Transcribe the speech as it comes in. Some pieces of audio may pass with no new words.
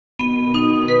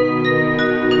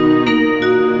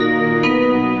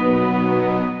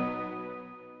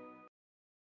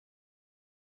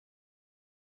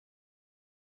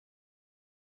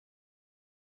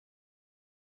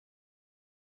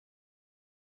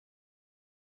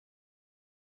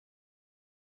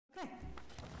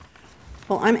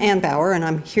Well, I'm Ann Bauer, and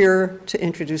I'm here to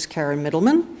introduce Karen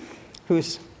Mittelman,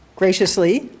 who's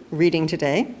graciously reading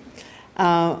today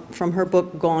from her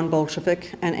book, Gone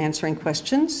Bolshevik, and answering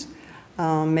questions,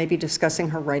 maybe discussing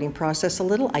her writing process a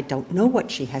little. I don't know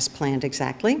what she has planned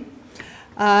exactly.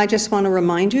 I just want to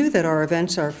remind you that our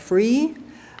events are free.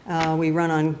 We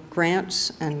run on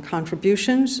grants and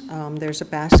contributions. There's a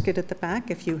basket at the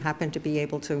back if you happen to be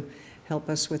able to help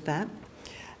us with that.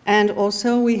 And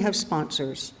also we have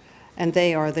sponsors, and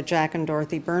they are the Jack and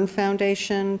Dorothy Byrne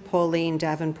Foundation, Pauline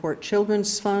Davenport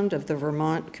Children's Fund of the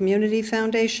Vermont Community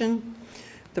Foundation,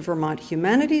 the Vermont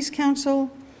Humanities Council,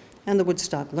 and the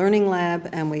Woodstock Learning Lab.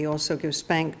 And we also give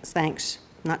thanks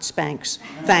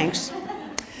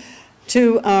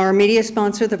to our media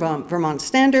sponsor, the Vermont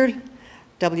Standard,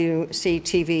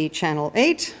 WCTV Channel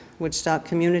 8, Woodstock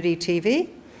Community TV,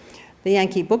 the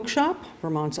Yankee Bookshop,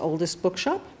 Vermont's oldest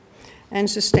bookshop, and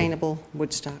Sustainable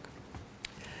Woodstock.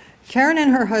 Karen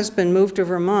and her husband moved to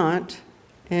Vermont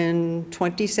in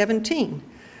 2017,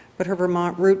 but her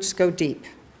Vermont roots go deep.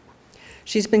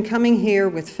 She's been coming here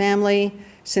with family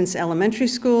since elementary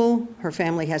school. Her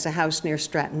family has a house near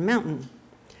Stratton Mountain.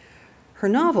 Her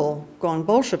novel, Gone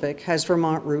Bolshevik, has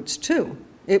Vermont roots too.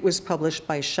 It was published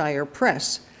by Shire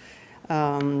Press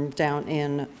down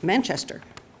in Manchester.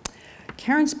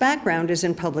 Karen's background is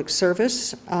in public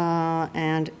service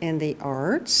and in the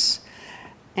arts,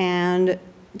 and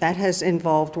that has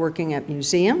involved working at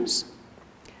museums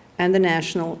and the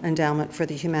National Endowment for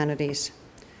the Humanities.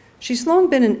 She's long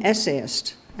been an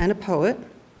essayist and a poet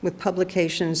with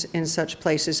publications in such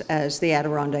places as the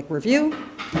Adirondack Review,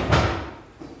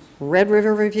 Red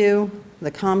River Review,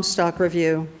 the Comstock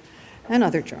Review, and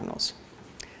other journals.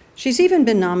 She's even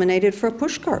been nominated for a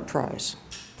Pushcart Prize.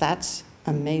 That's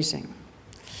amazing.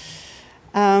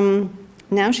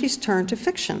 Now she's turned to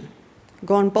fiction.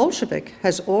 Gone Bolshevik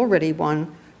has already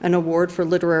won an award for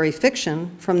literary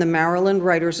fiction from the Maryland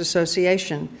Writers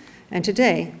Association, and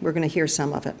today we're going to hear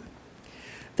some of it.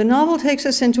 The novel takes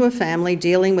us into a family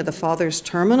dealing with a father's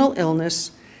terminal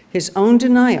illness, his own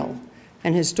denial,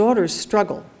 and his daughter's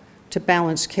struggle to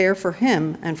balance care for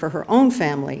him and for her own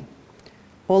family.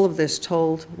 All of this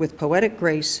told with poetic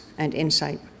grace and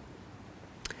insight.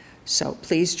 So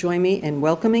please join me in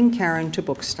welcoming Karen to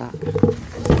Bookstock.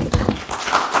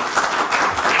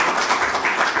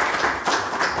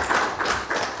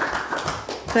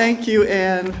 Thank you,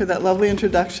 Anne, for that lovely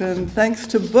introduction. Thanks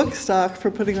to Bookstock for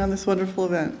putting on this wonderful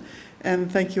event. And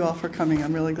thank you all for coming.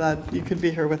 I'm really glad you could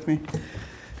be here with me.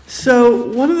 So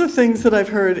one of the things that I've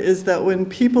heard is that when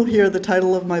people hear the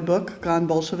title of my book, Gone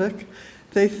Bolshevik,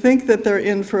 they think that they're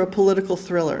in for a political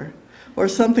thriller or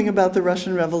something about the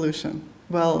Russian Revolution.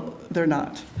 Well, they're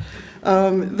not.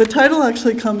 The title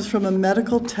actually comes from a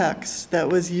medical text that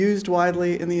was used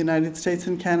widely in the United States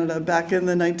and Canada back in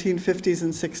the 1950s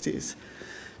and 60s.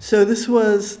 So this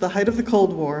was the height of the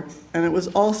Cold War, and it was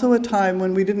also a time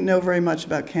when we didn't know very much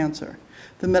about cancer.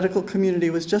 The medical community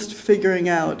was just figuring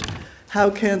out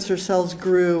how cancer cells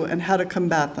grew and how to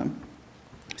combat them.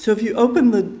 So if you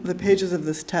open the pages of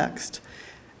this text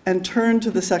and turn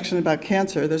to the section about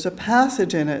cancer, there's a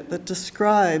passage in it that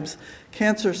describes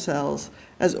cancer cells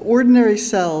as ordinary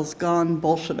cells gone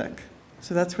Bolshevik.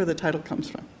 So that's where the title comes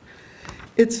from.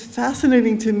 It's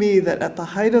fascinating to me that at the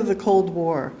height of the Cold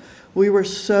War, we were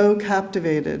so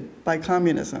captivated by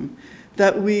communism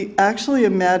that we actually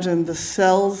imagined the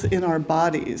cells in our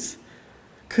bodies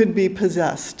could be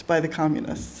possessed by the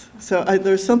communists. So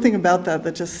there's something about that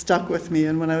that just stuck with me,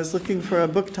 and when I was looking for a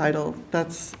book title,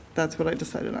 that's what I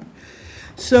decided on.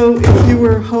 So if you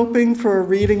were hoping for a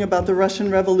reading about the Russian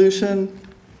Revolution,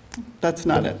 that's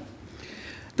not it.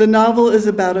 The novel is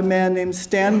about a man named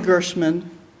Stan Gershman,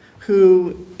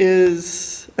 who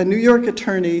is a New York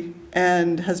attorney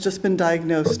and has just been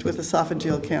diagnosed with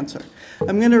esophageal cancer.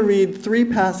 I'm going to read 3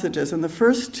 passages, and the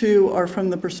first 2 are from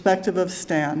the perspective of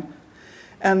Stan,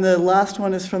 and the last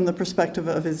one is from the perspective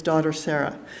of his daughter,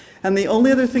 Sarah. And the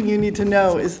only other thing you need to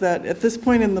know is that at this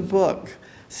point in the book,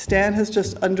 Stan has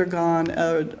just undergone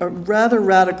a rather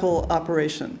radical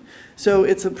operation. So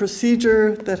it's a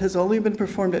procedure that has only been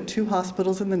performed at 2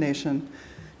 hospitals in the nation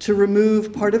to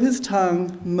remove part of his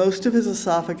tongue, most of his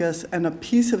esophagus, and a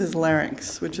piece of his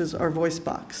larynx, which is our voice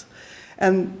box.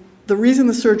 And the reason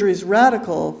the surgery is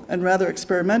radical and rather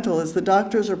experimental is the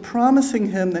doctors are promising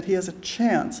him that he has a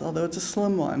chance, although it's a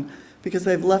slim one, because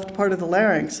they've left part of the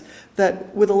larynx,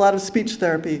 that with a lot of speech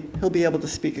therapy, he'll be able to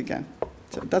speak again.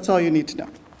 So that's all you need to know.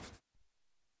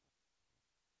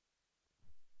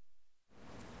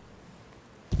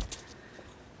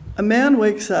 A man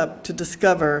wakes up to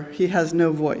discover he has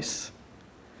no voice.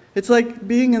 It's like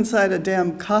being inside a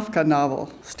damn Kafka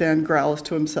novel, Stan growls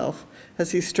to himself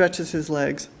as he stretches his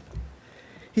legs.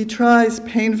 He tries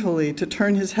painfully to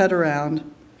turn his head around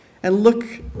and look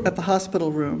at the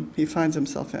hospital room he finds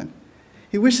himself in.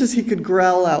 He wishes he could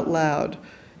growl out loud.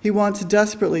 He wants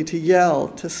desperately to yell,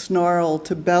 to snarl,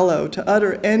 to bellow, to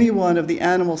utter any one of the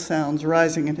animal sounds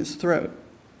rising in his throat.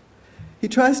 He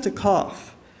tries to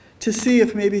cough, to see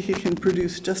if maybe he can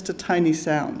produce just a tiny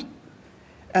sound.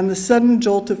 And the sudden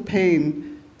jolt of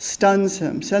pain stuns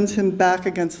him, sends him back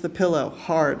against the pillow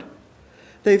hard.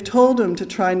 They've told him to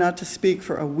try not to speak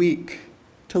for a week,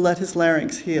 to let his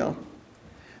larynx heal.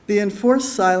 The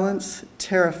enforced silence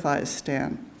terrifies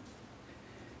Stan.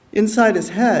 Inside his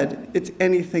head, it's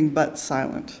anything but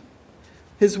silent.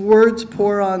 His words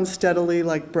pour on steadily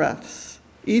like breaths,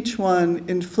 each one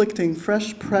inflicting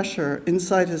fresh pressure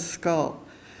inside his skull,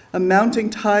 a mounting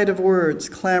tide of words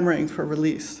clamoring for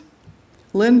release.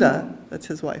 Linda, that's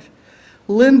his wife,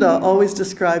 Linda always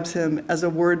describes him as a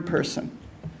word person.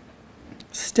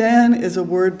 Stan is a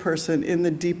word person in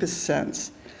the deepest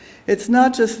sense. It's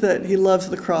not just that he loves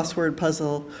the crossword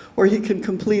puzzle or he can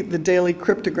complete the daily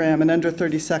cryptogram in under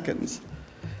 30 seconds.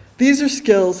 These are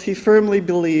skills he firmly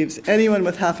believes anyone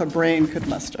with half a brain could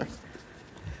muster.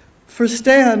 For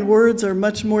Stan, words are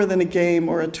much more than a game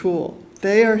or a tool.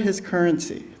 They are his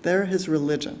currency. They're his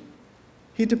religion.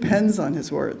 He depends on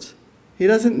his words. He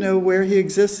doesn't know where he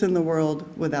exists in the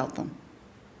world without them.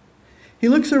 He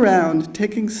looks around,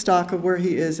 taking stock of where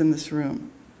he is in this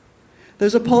room.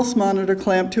 There's a pulse monitor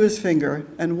clamped to his finger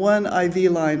and one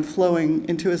IV line flowing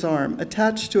into his arm,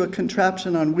 attached to a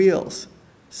contraption on wheels.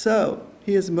 So,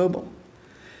 he is mobile.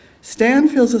 Stan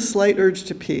feels a slight urge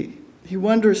to pee. He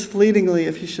wonders fleetingly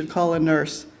if he should call a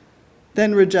nurse,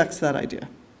 then rejects that idea.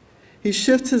 He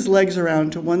shifts his legs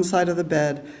around to one side of the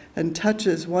bed and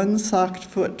touches one socked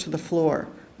foot to the floor,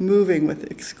 moving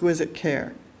with exquisite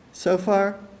care. So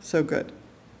far, so good.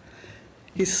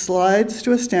 He slides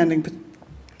to a standing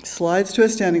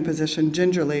position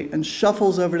gingerly and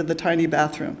shuffles over to the tiny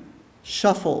bathroom.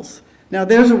 Shuffles. Now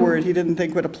there's a word he didn't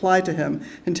think would apply to him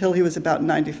until he was about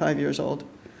 95 years old,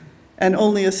 and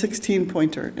only a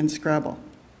 16-pointer in Scrabble.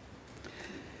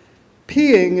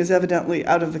 Peeing is evidently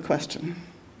out of the question.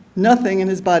 Nothing in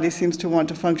his body seems to want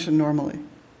to function normally.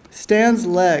 Stan's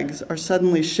legs are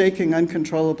suddenly shaking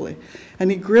uncontrollably, and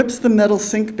he grips the metal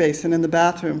sink basin in the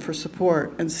bathroom for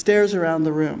support and stares around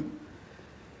the room,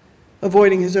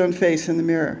 avoiding his own face in the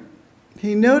mirror.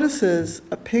 He notices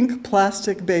a pink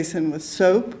plastic basin with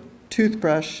soap,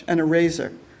 toothbrush, and a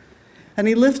razor, and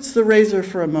he lifts the razor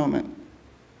for a moment,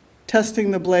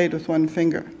 testing the blade with one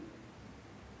finger.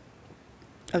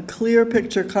 A clear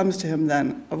picture comes to him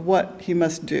then of what he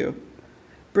must do.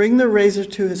 Bring the razor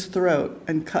to his throat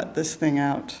and cut this thing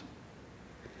out.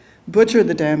 Butcher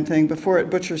the damn thing before it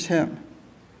butchers him.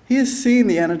 He has seen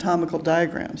the anatomical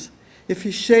diagrams. If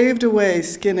he shaved away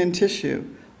skin and tissue,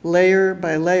 layer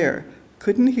by layer,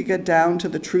 couldn't he get down to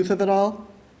the truth of it all?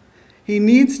 He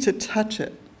needs to touch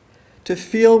it, to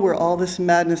feel where all this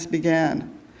madness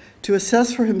began, to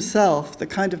assess for himself the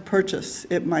kind of purchase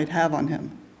it might have on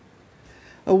him.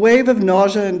 A wave of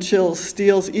nausea and chills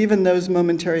steals even those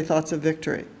momentary thoughts of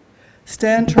victory.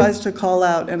 Stan tries to call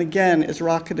out and again is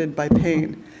rocketed by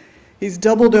pain. He's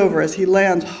doubled over as he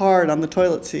lands hard on the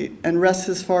toilet seat and rests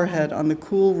his forehead on the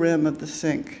cool rim of the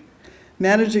sink,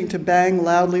 managing to bang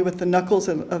loudly with the knuckles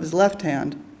of his left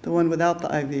hand, the one without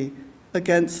the IV,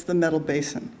 against the metal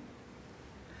basin.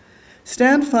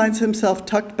 Stan finds himself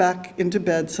tucked back into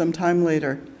bed some time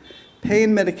later,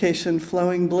 pain medication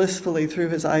flowing blissfully through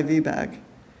his IV bag.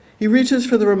 He reaches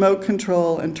for the remote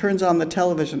control and turns on the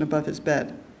television above his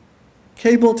bed.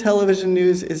 Cable television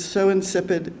news is so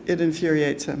insipid it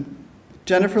infuriates him.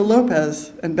 Jennifer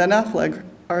Lopez and Ben Affleck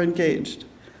are engaged.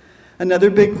 Another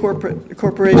big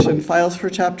corporation files for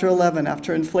Chapter 11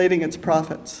 after inflating its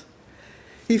profits.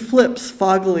 He flips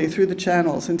foggily through the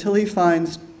channels until he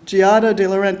finds Giada De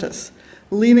Laurentiis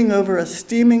leaning over a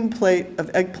steaming plate of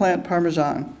eggplant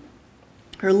parmesan,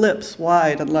 her lips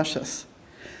wide and luscious.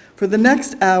 For the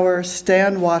next hour,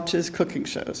 Stan watches cooking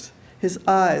shows, his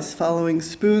eyes following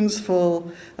spoons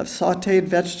full of sautéed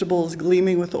vegetables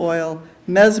gleaming with oil,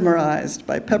 mesmerized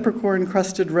by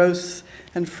peppercorn-crusted roasts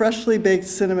and freshly baked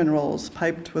cinnamon rolls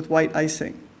piped with white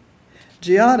icing.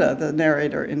 Giada, the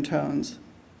narrator intones,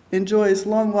 enjoys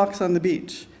long walks on the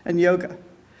beach and yoga.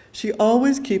 She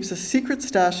always keeps a secret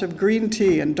stash of green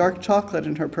tea and dark chocolate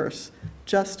in her purse,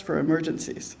 just for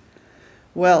emergencies.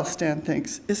 Well, Stan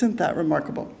thinks, isn't that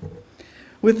remarkable?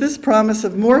 With this promise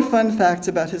of more fun facts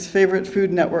about his favorite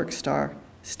Food Network star,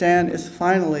 Stan is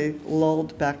finally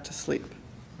lulled back to sleep.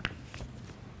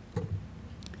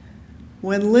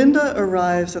 When Linda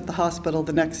arrives at the hospital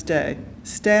the next day,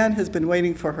 Stan has been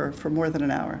waiting for her for more than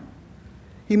an hour.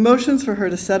 He motions for her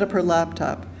to set up her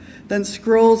laptop, then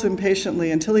scrolls impatiently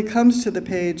until he comes to the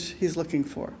page he's looking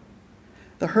for,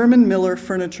 the Herman Miller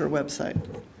Furniture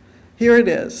website. Here it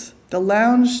is, the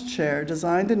lounge chair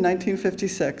designed in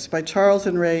 1956 by Charles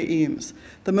and Ray Eames,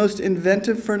 the most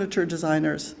inventive furniture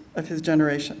designers of his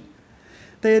generation.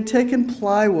 They had taken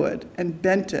plywood and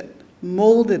bent it,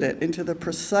 molded it into the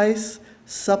precise,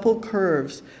 supple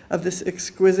curves of this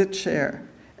exquisite chair,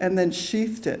 and then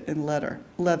sheathed it in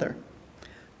leather.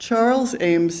 Charles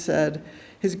Eames said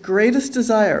his greatest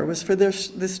desire was for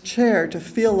this chair to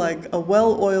feel like a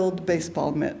well-oiled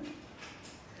baseball mitt.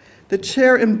 The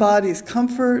chair embodies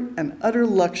comfort and utter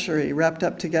luxury wrapped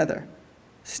up together.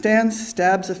 Stan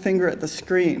stabs a finger at the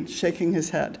screen, shaking his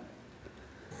head.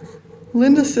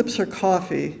 Linda sips her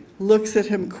coffee, looks at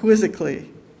him quizzically,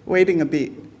 waiting a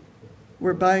beat.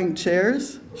 "We're buying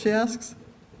chairs?" she asks.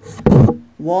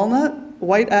 "Walnut?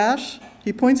 White ash?"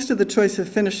 He points to the choice of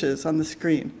finishes on the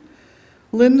screen.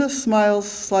 Linda smiles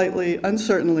slightly,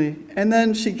 uncertainly, and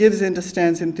then she gives in to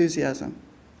Stan's enthusiasm.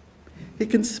 He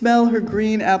can smell her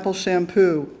green apple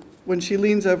shampoo when she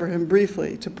leans over him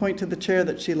briefly to point to the chair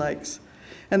that she likes,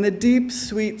 and the deep,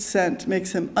 sweet scent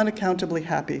makes him unaccountably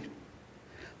happy.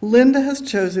 Linda has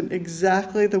chosen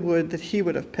exactly the wood that he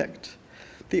would have picked,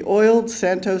 the oiled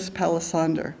Santos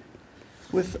palisander,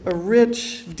 with a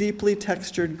rich, deeply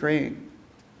textured grain.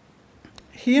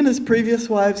 He and his previous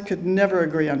wives could never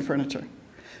agree on furniture.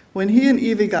 When he and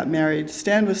Evie got married,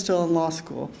 Stan was still in law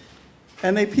school,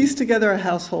 and they pieced together a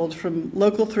household from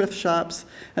local thrift shops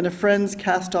and a friend's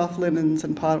cast-off linens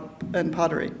and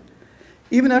pottery.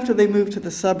 Even after they moved to the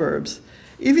suburbs,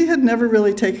 Evie had never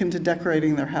really taken to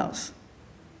decorating their house.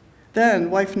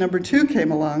 Then wife number 2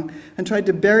 came along and tried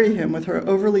to bury him with her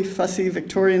overly fussy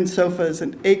Victorian sofas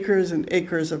and acres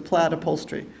of plaid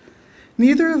upholstery.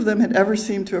 Neither of them had ever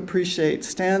seemed to appreciate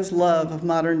Stan's love of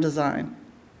modern design.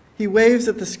 He waves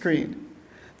at the screen.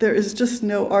 There is just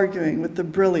no arguing with the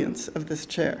brilliance of this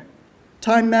chair.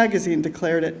 Time magazine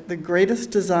declared it the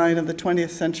greatest design of the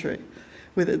 20th century.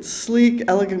 With its sleek,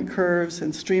 elegant curves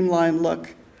and streamlined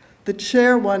look, the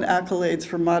chair won accolades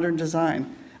for modern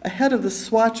design, ahead of the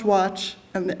Swatch watch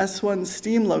and the S1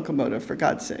 steam locomotive, for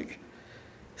God's sake.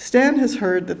 Stan has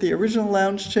heard that the original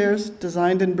lounge chairs,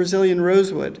 designed in Brazilian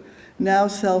rosewood, now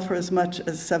sell for as much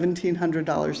as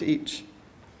 $1,700 each.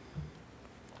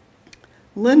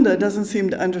 Linda doesn't seem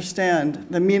to understand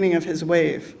the meaning of his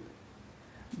wave.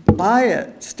 "Buy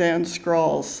it," Stan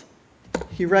scrawls.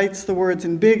 He writes the words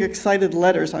in big, excited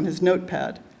letters on his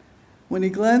notepad. When he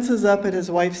glances up at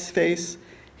his wife's face,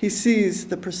 he sees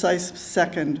the precise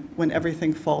second when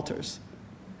everything falters.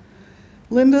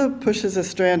 Linda pushes a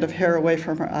strand of hair away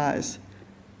from her eyes.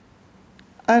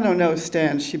 "I don't know,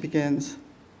 Stan," she begins.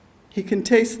 He can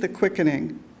taste the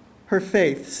quickening, her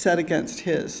faith set against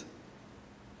his.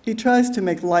 He tries to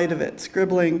make light of it,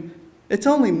 scribbling, "It's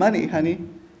only money, honey."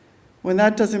 When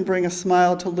that doesn't bring a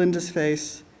smile to Linda's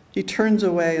face, he turns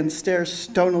away and stares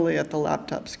stonily at the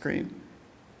laptop screen.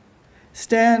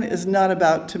 Stan is not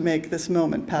about to let this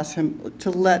moment pass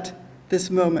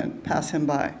him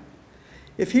by.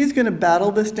 If he's going to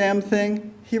battle this damn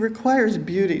thing, he requires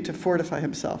beauty to fortify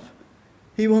himself.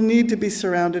 He will need to be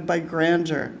surrounded by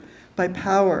grandeur, by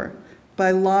power,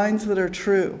 by lines that are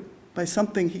true, by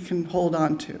something he can hold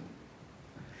on to.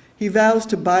 He vows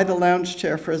to buy the lounge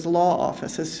chair for his law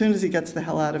office as soon as he gets the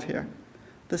hell out of here.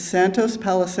 The Santos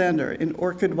palisander in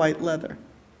orchid white leather,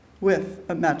 with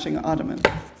a matching ottoman.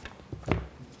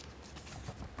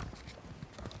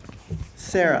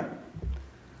 Sarah.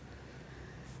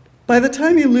 By the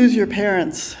time you lose your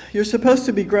parents, you're supposed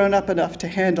to be grown up enough to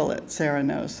handle it, Sarah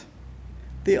knows.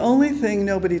 The only thing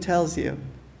nobody tells you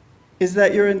is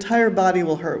that your entire body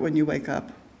will hurt when you wake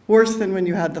up, worse than when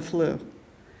you had the flu,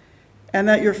 and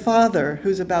that your father,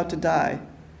 who's about to die,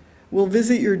 will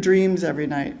visit your dreams every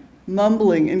night,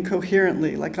 mumbling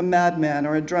incoherently like a madman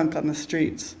or a drunk on the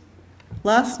streets.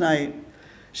 Last night,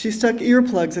 she stuck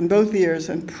earplugs in both ears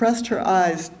and pressed her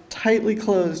eyes tightly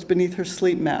closed beneath her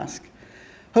sleep mask,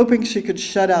 hoping she could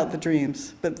shut out the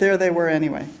dreams, but there they were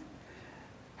anyway.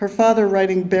 Her father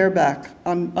riding bareback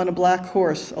on a black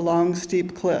horse along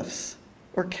steep cliffs,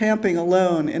 or camping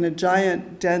alone in a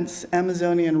giant, dense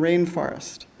Amazonian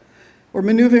rainforest, or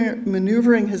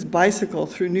maneuvering his bicycle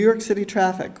through New York City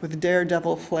traffic with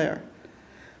daredevil flair.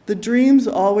 The dreams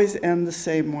always end the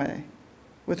same way,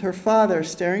 with her father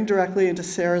staring directly into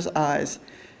Sarah's eyes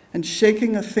and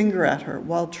shaking a finger at her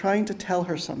while trying to tell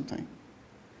her something.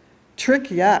 "Trick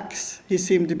yaks," he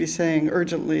seemed to be saying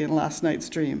urgently in last night's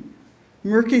dream.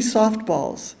 "Murky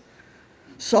softballs.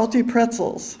 salty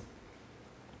pretzels.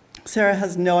 Sarah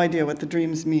has no idea what the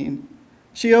dreams mean.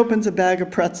 She opens a bag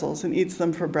of pretzels and eats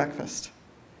them for breakfast.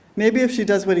 Maybe if she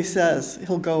does what he says,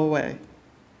 he'll go away.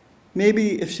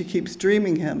 Maybe if she keeps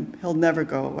dreaming him, he'll never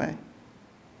go away.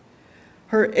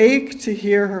 Her ache to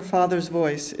hear her father's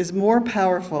voice is more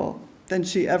powerful than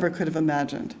she ever could have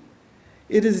imagined.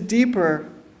 It is deeper,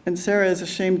 and Sarah is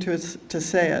ashamed to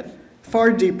say it,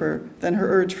 far deeper than her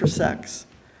urge for sex.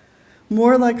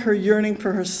 More like her yearning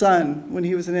for her son when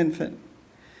he was an infant.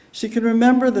 She can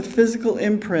remember the physical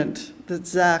imprint that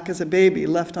Zach, as a baby,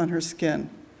 left on her skin,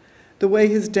 the way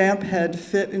his damp head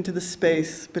fit into the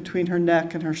space between her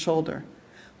neck and her shoulder,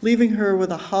 leaving her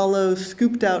with a hollow,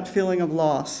 scooped-out feeling of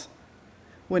loss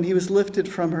when he was lifted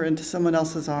from her into someone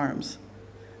else's arms.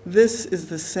 This is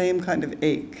the same kind of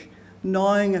ache,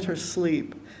 gnawing at her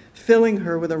sleep, filling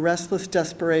her with a restless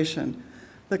desperation,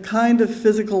 the kind of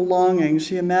physical longing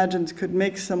she imagines could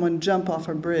make someone jump off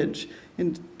a bridge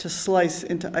to slice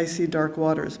into icy dark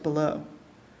waters below.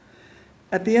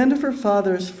 At the end of her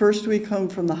father's first week home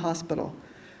from the hospital,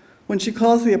 when she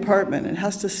calls the apartment and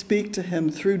has to speak to him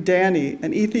through Danny,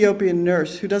 an Ethiopian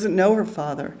nurse who doesn't know her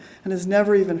father and has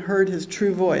never even heard his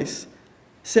true voice,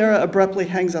 Sarah abruptly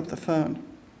hangs up the phone.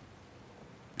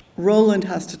 Roland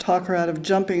has to talk her out of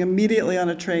jumping immediately on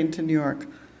a train to New York.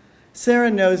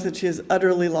 Sarah knows that she has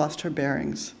utterly lost her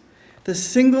bearings. The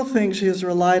single thing she has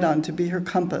relied on to be her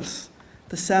compass,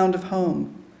 the sound of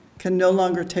home, can no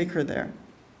longer take her there.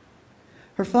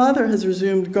 Her father has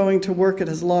resumed going to work at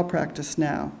his law practice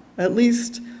now, at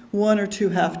least 1 or 2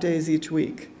 half-days each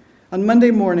week. On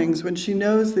Monday mornings, when she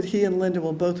knows that he and Linda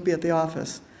will both be at the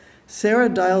office, Sarah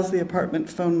dials the apartment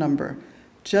phone number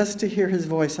just to hear his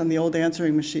voice on the old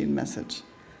answering machine message.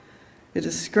 It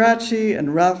is scratchy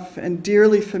and rough and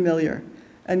dearly familiar,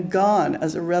 and gone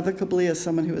as irrevocably as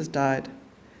someone who has died.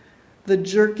 The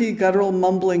jerky, guttural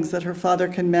mumblings that her father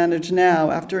can manage now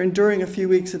after enduring a few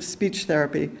weeks of speech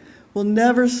therapy will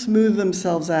never smooth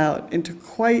themselves out into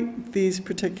quite these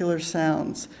particular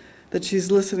sounds that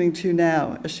she's listening to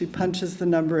now as she punches the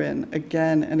number in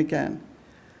again and again.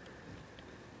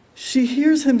 She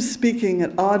hears him speaking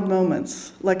at odd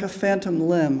moments, like a phantom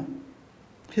limb.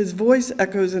 His voice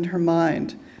echoes in her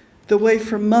mind, the way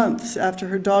for months after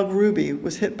her dog Ruby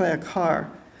was hit by a car,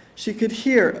 she could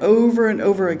hear over and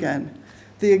over again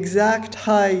the exact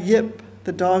high yip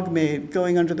the dog made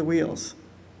going under the wheels.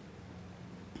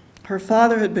 Her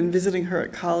father had been visiting her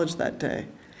at college that day.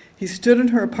 He stood in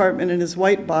her apartment in his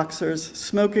white boxers,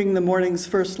 smoking the morning's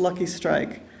first Lucky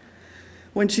Strike,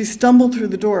 when she stumbled through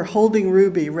the door holding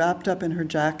Ruby wrapped up in her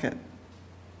jacket.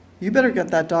 "You better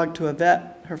get that dog to a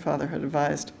vet," her father had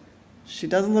advised. "She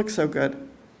doesn't look so good."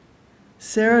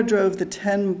 Sarah drove the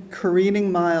 10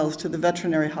 careening miles to the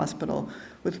veterinary hospital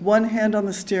with one hand on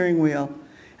the steering wheel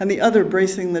and the other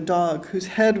bracing the dog, whose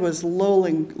head was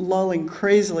lolling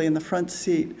crazily in the front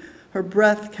seat, her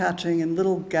breath catching in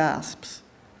little gasps.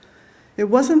 It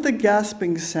wasn't the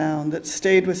gasping sound that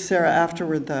stayed with Sarah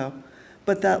afterward, though,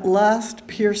 but that last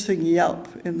piercing yelp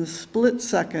in the split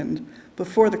second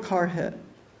before the car hit,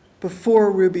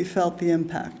 before Ruby felt the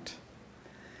impact.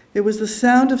 It was the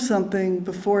sound of something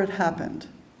before it happened,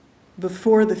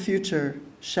 before the future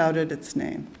shouted its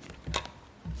name.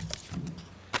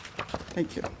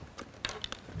 Thank you.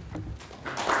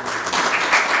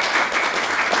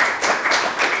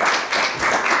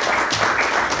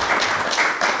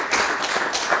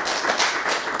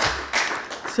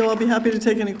 So I'll be happy to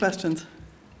take any questions.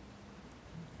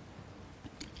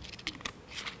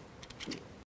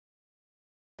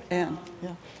 Anne, yeah.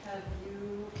 Have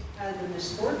you had the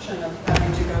misfortune of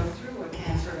having to go through a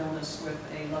cancer illness with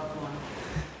a loved one?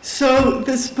 So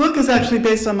this book is actually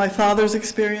based on my father's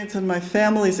experience and my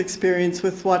family's experience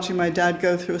with watching my dad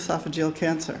go through esophageal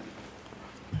cancer.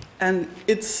 And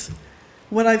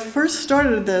when I first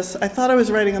started this, I thought I was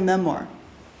writing a memoir.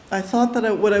 I thought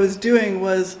that what I was doing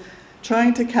was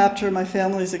trying to capture my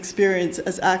family's experience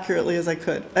as accurately as I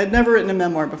could. I'd never written a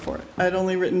memoir before. I'd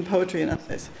only written poetry and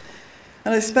essays.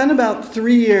 And I spent about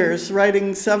 3 years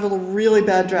writing several really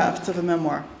bad drafts of a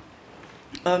memoir.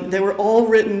 They were all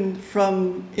written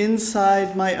from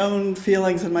inside my own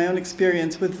feelings and my own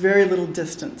experience with very little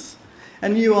distance.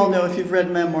 And you all know if you've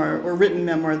read memoir or written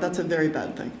memoir, that's a very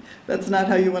bad thing. That's not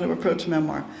how you want to approach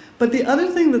memoir. But the other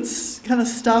thing that's kind of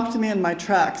stopped me in my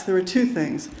tracks, there were 2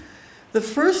 things. The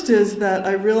first is that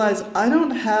I realized I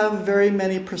don't have very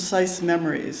many precise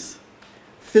memories,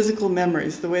 physical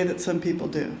memories, the way that some people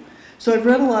do. So I've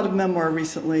read a lot of memoir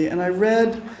recently, and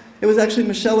it was actually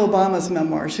Michelle Obama's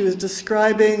memoir. She was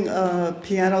describing a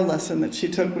piano lesson that she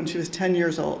took when she was 10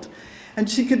 years old. And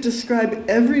she could describe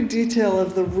every detail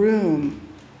of the room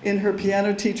in her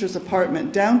piano teacher's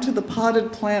apartment, down to the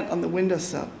potted plant on the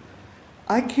windowsill.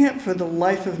 I can't for the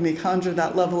life of me conjure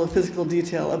that level of physical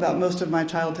detail about most of my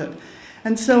childhood.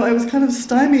 And so I was kind of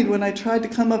stymied when I tried to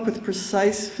come up with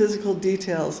precise physical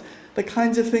details, the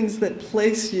kinds of things that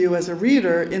place you as a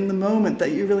reader in the moment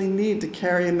that you really need to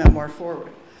carry a memoir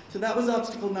forward. So that was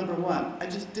obstacle number one. I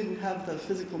just didn't have the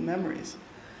physical memories.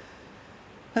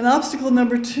 And obstacle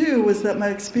number two was that my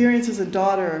experience as a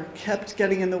daughter kept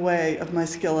getting in the way of my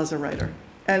skill as a writer.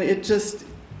 And it just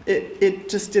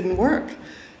didn't work.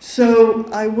 So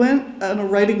I went on a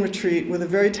writing retreat with a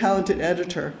very talented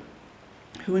editor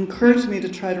who encouraged me to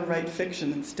try to write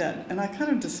fiction instead. And I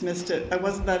kind of dismissed it. I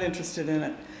wasn't that interested in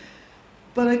it.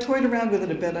 But I toyed around with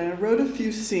it a bit, and I wrote a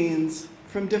few scenes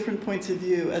from different points of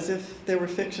view as if they were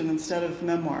fiction instead of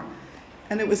memoir.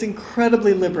 And it was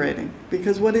incredibly liberating,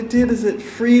 because what it did is it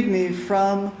freed me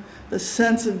from the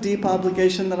sense of deep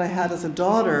obligation that I had as a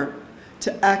daughter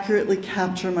to accurately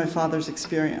capture my father's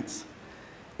experience.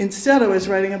 Instead, I was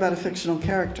writing about a fictional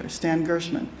character, Stan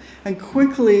Gershman. And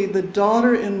quickly, the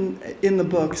daughter in the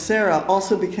book, Sarah,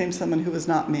 also became someone who was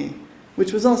not me,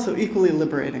 which was also equally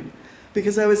liberating,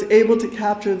 because I was able to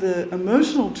capture the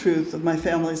emotional truth of my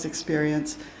family's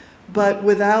experience, but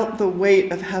without the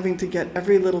weight of having to get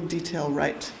every little detail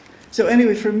right. So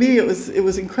anyway, for me, it was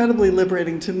incredibly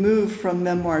liberating to move from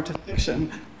memoir to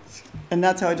fiction, and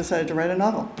that's how I decided to write a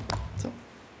novel. So.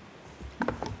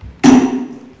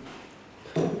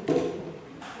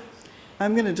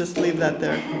 I'm going to just leave that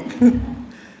there.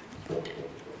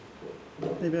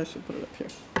 Maybe I should put it up here.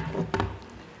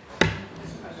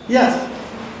 Yes?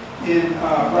 In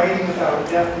Writing Without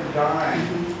Death and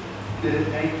Dying, did it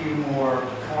make you more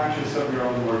conscious of your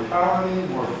own mortality,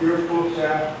 more fearful of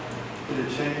death? Did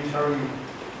it change how you,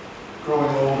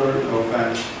 growing older, no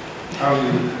offense, how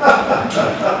you,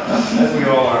 as we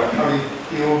all are, how you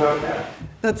feel about that?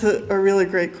 That's a really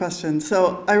great question.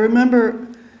 So I remember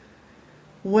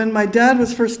when my dad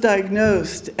was first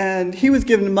diagnosed, and he was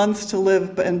given months to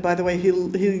live, and by the way, he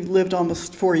lived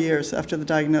almost 4 years after the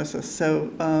diagnosis.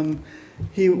 So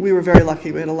we were very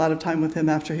lucky. We had a lot of time with him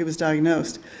after he was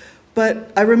diagnosed.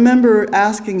 But I remember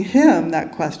asking him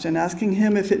that question, asking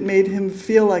him if it made him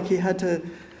feel like he had to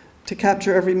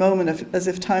capture every moment as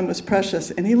if time was precious.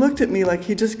 And he looked at me like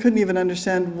he just couldn't even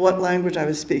understand what language I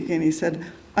was speaking. He said,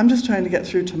 "I'm just trying to get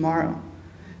through tomorrow."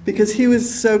 Because he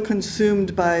was so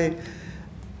consumed by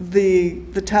the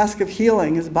task of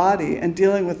healing his body and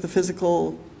dealing with the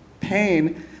physical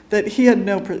pain that he had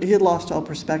lost all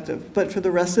perspective. But for the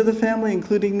rest of the family,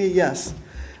 including me, yes.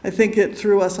 I think it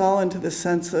threw us all into this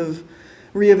sense of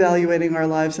reevaluating our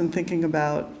lives and thinking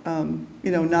about,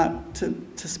 not to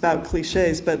spout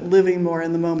cliches, but living more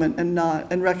in the moment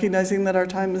and recognizing that our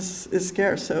time is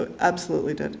scarce. So it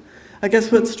absolutely did. I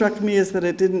guess what struck me is that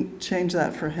it didn't change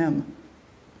that for him.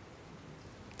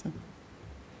 So.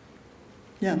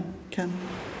 Yeah, Ken.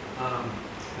 I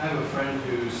have a friend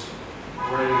who's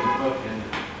writing a book, and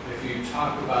if you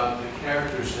talk about the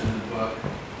characters in the book,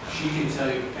 she can tell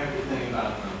you everything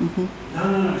about them. Mm-hmm.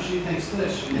 No, she thinks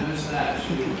this, she knows that.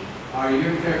 Are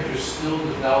your characters still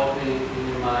developing in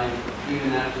your mind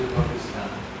even after the book is done?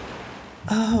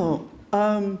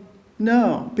 Oh,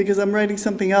 no, because I'm writing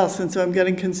something else, and so I'm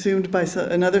getting consumed by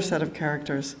another set of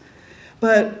characters.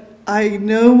 But I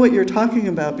know what you're talking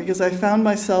about, because I found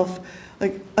myself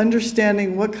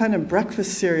understanding what kind of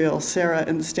breakfast cereal Sarah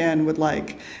and Stan would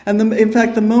like. And in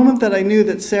fact, the moment that I knew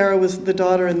that Sarah was the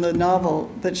daughter in the novel,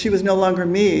 that she was no longer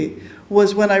me,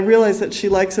 was when I realized that she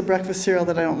likes a breakfast cereal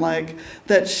that I don't like,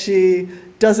 that she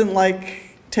doesn't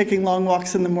like taking long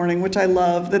walks in the morning, which I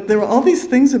love, that there were all these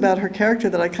things about her character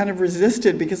that I kind of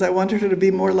resisted because I wanted her to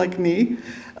be more like me.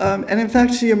 And in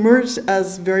fact, she emerged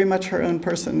as very much her own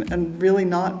person and really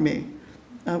not me.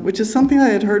 Which is something I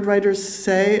had heard writers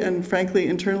say, and frankly,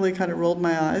 internally kind of rolled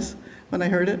my eyes when I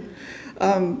heard it.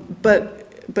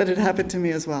 But it happened to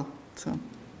me as well. So,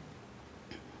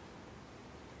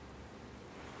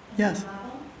 yes.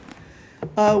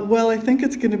 Well, I think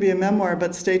it's going to be a memoir,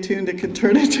 but stay tuned; it can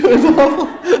turn into a novel.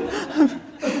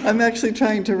 I'm actually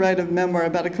trying to write a memoir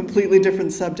about a completely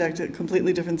different subject, a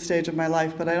completely different stage of my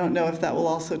life, but I don't know if that will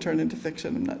also turn into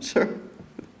fiction. I'm not sure.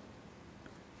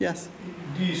 Yes.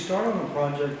 Do you start on a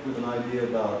project with an idea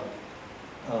about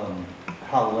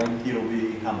how lengthy it'll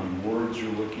be, how many words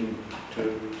you're looking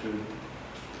to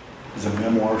is a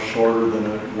memoir shorter than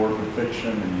a work of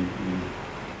fiction?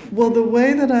 Well, the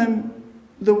way that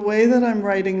I'm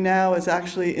writing now is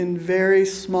actually in very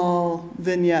small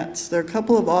vignettes. There are a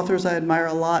couple of authors I admire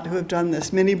a lot who have done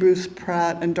this. Minnie Bruce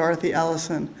Pratt and Dorothy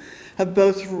Allison have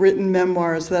both written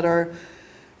memoirs that are,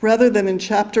 rather than in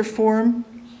chapter form,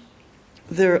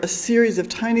 they're a series of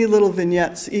tiny little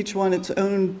vignettes, each one its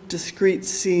own discrete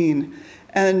scene.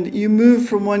 And you move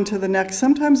from one to the next,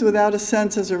 sometimes without a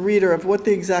sense as a reader of what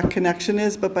the exact connection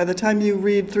is, but by the time you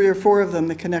read 3 or 4 of them,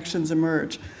 the connections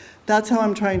emerge. That's how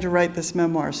I'm trying to write this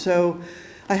memoir. So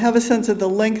I have a sense of the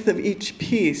length of each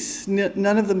piece.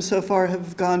 None of them so far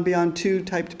have gone beyond 2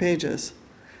 typed pages.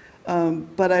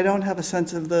 But I don't have a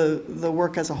sense of the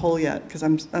work as a whole yet, because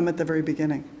I'm at the very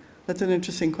beginning. That's an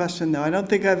interesting question, though. I don't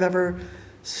think I've ever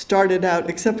started out,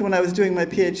 except when I was doing my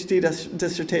PhD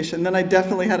dissertation. Then I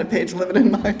definitely had a page limit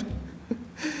in mind.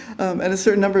 And a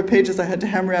certain number of pages I had to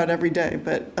hammer out every day.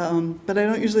 But I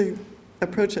don't usually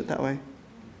approach it that way.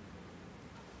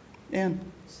 Anne?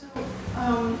 So,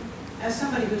 as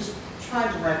somebody who's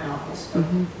tried to write novels, but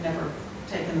never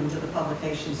taken them to the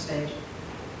publication stage,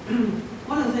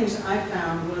 one of the things I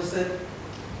found was that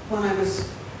when I was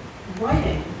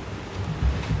writing,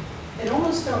 it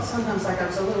almost felt sometimes like I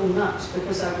was a little nuts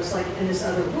because I was like in this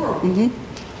other world. And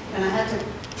I had to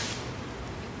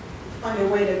find a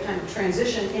way to kind of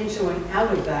transition into and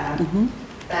out of that,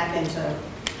 back into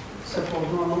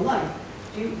so-called normal life.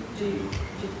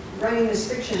 Writing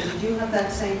this fiction, do you have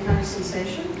that same kind of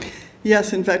sensation?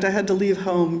 Yes, in fact, I had to leave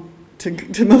home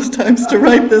to most times to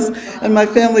write this, and my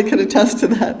family could attest to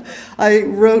that. I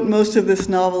wrote most of this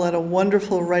novel at a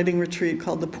wonderful writing retreat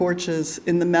called The Porches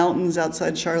in the mountains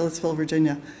outside Charlottesville,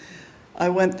 Virginia. I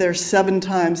went there 7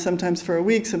 times, sometimes for a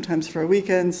week, sometimes for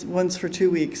weekends, once for 2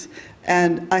 weeks.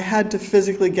 And I had to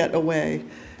physically get away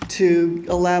to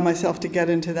allow myself to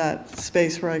get into that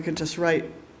space where I could just write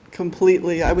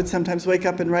completely. I would sometimes wake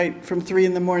up and write from 3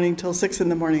 in the morning till 6 in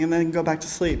the morning and then go back to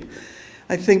sleep.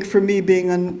 I think for me, being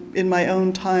in my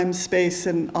own time, space,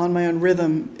 and on my own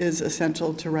rhythm is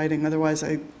essential to writing. Otherwise,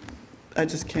 I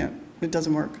just can't. It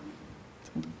doesn't work.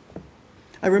 So.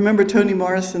 I remember Toni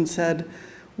Morrison said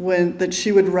that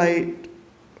she would write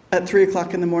at 3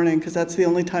 o'clock in the morning because that's the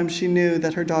only time she knew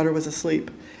that her daughter was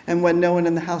asleep and when no one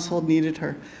in the household needed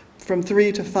her. From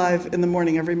 3 to 5 in the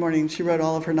morning, every morning, she wrote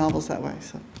all of her novels that way.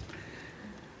 So.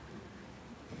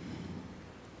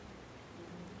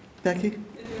 Becky?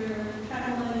 If you're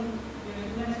tackling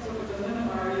your next book with a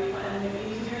memoir, are you finding it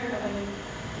easier?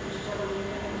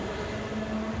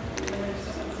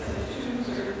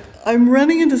 I'm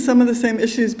running into some of the same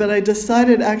issues, but I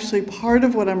decided actually part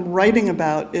of what I'm writing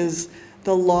about is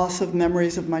the loss of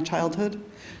memories of my childhood.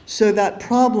 So that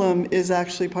problem is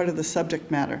actually part of the subject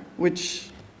matter,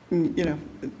 which,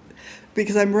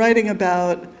 because I'm writing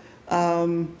about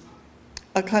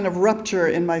a kind of rupture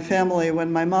in my family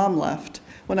when my mom left.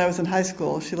 When I was in high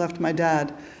school, she left my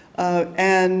dad.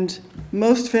 And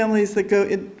most families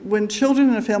when children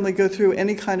in a family go through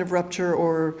any kind of rupture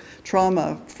or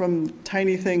trauma, from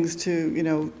tiny things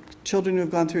to, children who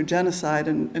have gone through genocide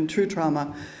and true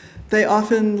trauma, they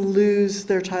often lose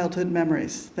their childhood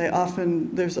memories.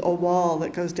 There's a wall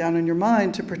that goes down in your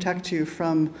mind to protect you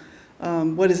from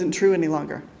what isn't true any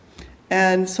longer.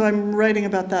 And so I'm writing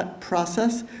about that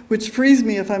process, which frees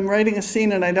me. If I'm writing a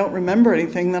scene and I don't remember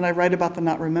anything, then I write about the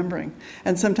not remembering.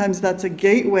 And sometimes that's a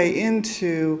gateway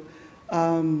into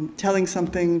telling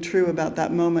something true about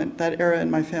that moment, that era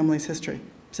in my family's history.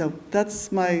 So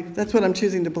that's what I'm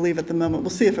choosing to believe at the moment. We'll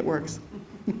see if it works.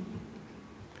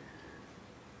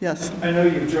 Yes? I know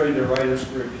you've joined a writers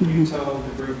group. Can you tell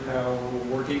the group how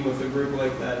working with a group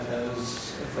like that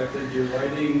has affected your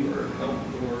writing or helped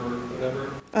or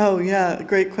whatever? Oh, yeah,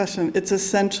 great question. It's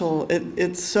essential.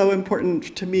 It's so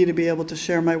important to me to be able to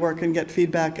share my work and get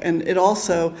feedback. And it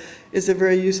also is a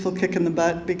very useful kick in the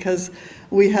butt because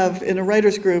we have, in a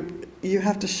writers group, you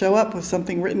have to show up with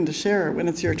something written to share when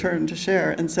it's your turn to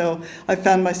share. And so I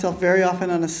found myself very often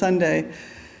on a Sunday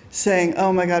saying,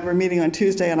 oh my God, we're meeting on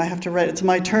Tuesday and I have to write, it's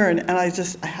my turn, and I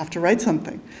have to write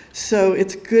something. So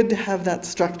it's good to have that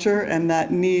structure and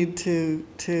that need to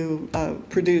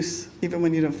produce even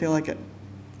when you don't feel like it.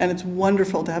 And it's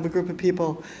wonderful to have a group of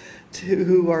people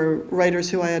who are writers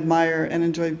who I admire and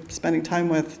enjoy spending time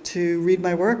with to read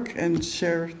my work and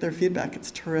share their feedback.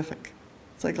 It's terrific.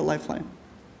 It's like a lifeline.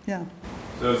 Yeah.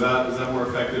 So is that more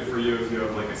effective for you if you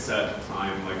have like a set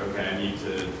time, like, okay, I need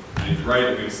to write,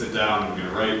 I'm going to sit down, I'm going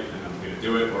to write, and I'm going to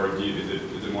do it, or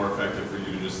is it more effective for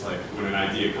you to just like, when an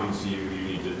idea comes to you, you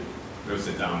need to go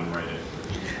sit down and write it,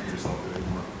 or have yourself do it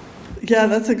more? Yeah,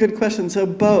 that's a good question. So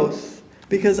both,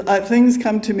 because things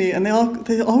come to me, and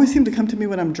they always seem to come to me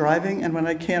when I'm driving and when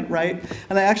I can't write,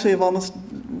 and I actually have almost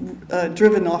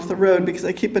driven off the road because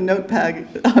I keep a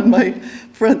notepad on my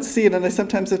front seat, and I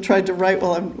sometimes have tried to write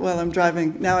while I'm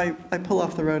driving. Now I pull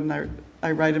off the road and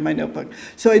I write in my notebook.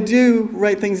 So I do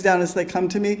write things down as they come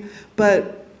to me,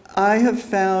 but I have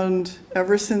found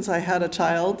ever since I had a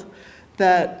child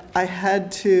that I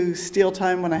had to steal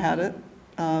time when I had it.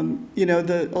 You know,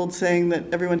 the old saying that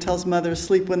everyone tells mothers,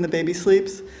 sleep when the baby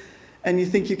sleeps, and you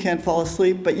think you can't fall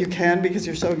asleep, but you can because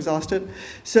you're so exhausted.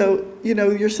 So, you know,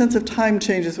 your sense of time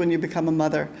changes when you become a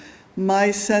mother.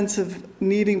 My sense of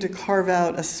needing to carve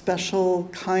out a special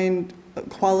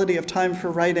quality of time for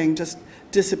writing just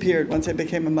disappeared once I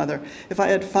became a mother. If I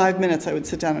had 5 minutes, I would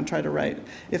sit down and try to write.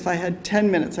 If I had 10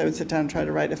 minutes, I would sit down and try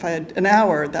to write. If I had an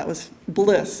hour, that was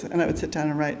bliss, and I would sit down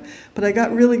and write. But I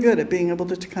got really good at being able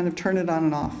to kind of turn it on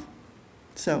and off.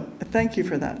 So thank you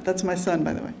for that. That's my son,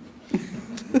 by the way.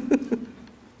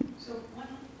 So one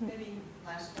maybe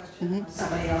last question, unless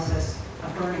somebody else has a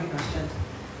burning question.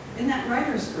 In that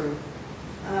writers group,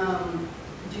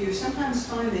 do you sometimes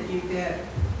find that you get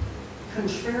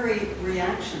contrary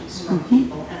reactions from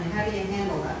people, and how do you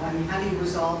handle that? I mean, how do you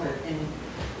resolve it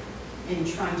in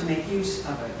trying to make use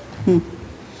of it?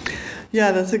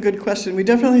 Yeah, that's a good question. We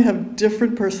definitely have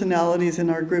different personalities in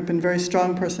our group, and very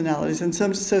strong personalities. And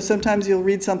so sometimes you'll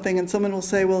read something and someone will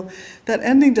say, well, that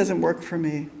ending doesn't work for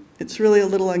me. It's really a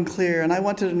little unclear, and I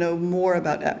wanted to know more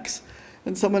about X.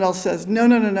 And someone else says, no,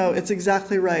 no, no, no, it's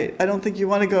exactly right. I don't think you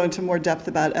want to go into more depth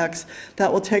about X.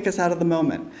 That will take us out of the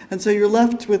moment. And so you're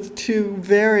left with two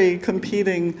very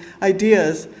competing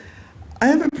ideas. I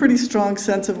have a pretty strong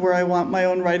sense of where I want my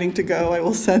own writing to go, I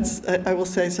will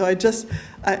say. So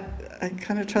I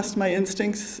kind of trust my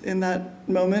instincts in that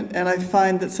moment, and I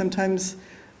find that sometimes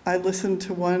I listen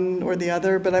to one or the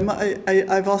other, but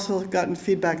I've also gotten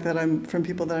feedback from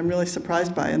people that I'm really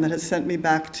surprised by, and that has sent me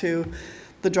back to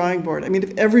the drawing board. I mean,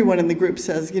 if everyone in the group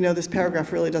says, you know, this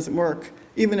paragraph really doesn't work,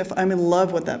 even if I'm in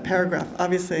love with that paragraph,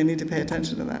 obviously I need to pay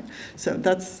attention to that. So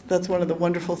that's one of the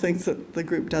wonderful things that the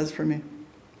group does for me.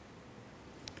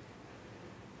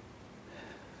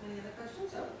 Any other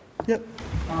questions? Yep.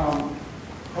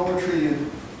 Poetry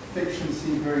and fiction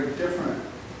seem very different.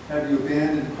 Have you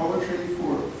abandoned poetry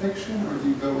for fiction, or do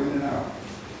you go in and out?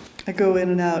 I go in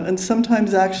and out, and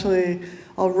sometimes actually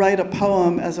I'll write a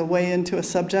poem as a way into a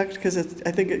subject, because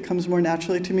I think it comes more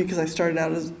naturally to me because I started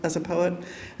out as a poet.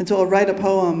 And so I'll write a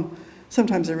poem,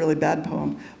 sometimes a really bad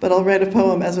poem, but I'll write a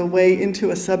poem as a way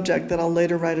into a subject that I'll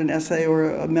later write an essay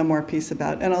or a memoir piece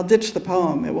about. And I'll ditch the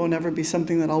poem. It won't ever be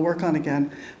something that I'll work on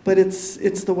again, but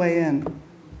it's the way in,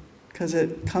 because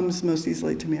it comes most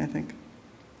easily to me, I think.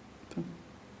 So.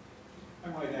 I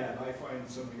might add, I find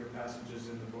some of your passages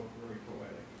in the book very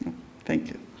poetic. Thank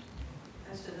you.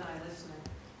 As did I listening.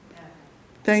 Yeah.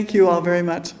 Thank you all very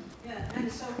much. Yeah,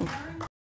 and so